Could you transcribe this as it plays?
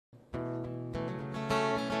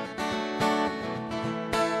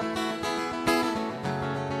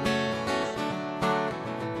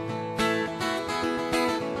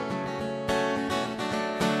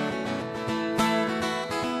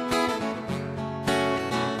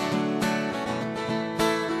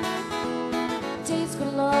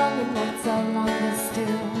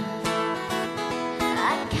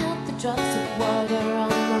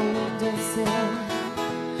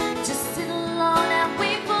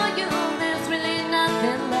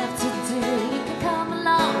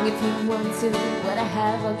on to what I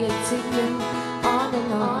have, I'll give to you. On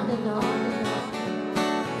and on and on and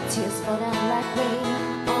on. Tears fall down like rain.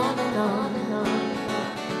 On and on and on and on.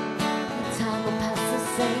 Time will pass the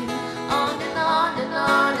same. On and on and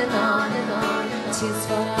on and on and on. Tears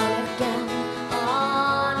fall down again.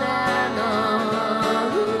 On and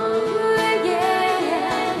on. Ooh, yeah,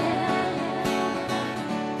 yeah, yeah.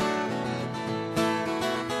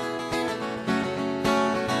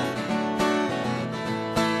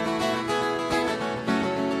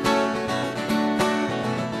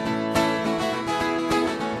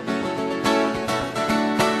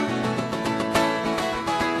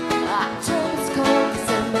 October's cold,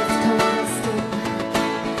 December's cold still.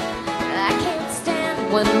 I can't stand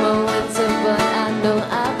one more winter, but I know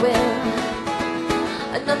I will.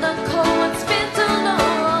 Another cold one's been too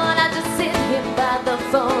long. I just sit here by the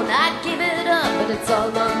phone. I'd give it up, but it's all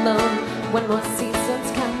alone. When more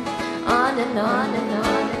seasons come, on and on and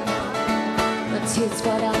on and on. The tears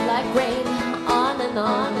fall down like rain. On and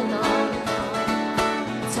on and on.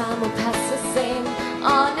 Time will pass the same.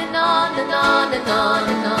 On and on and on and on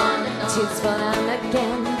and on. Tears fall down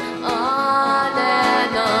again. On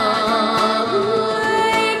and on. Ooh,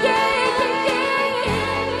 yeah, yeah, yeah.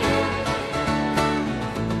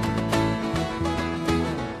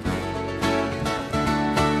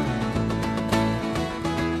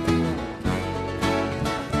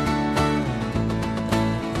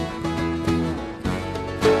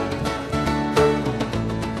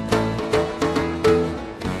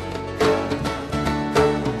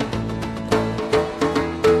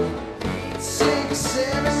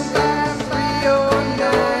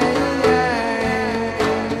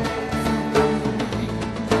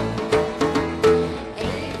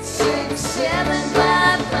 Seven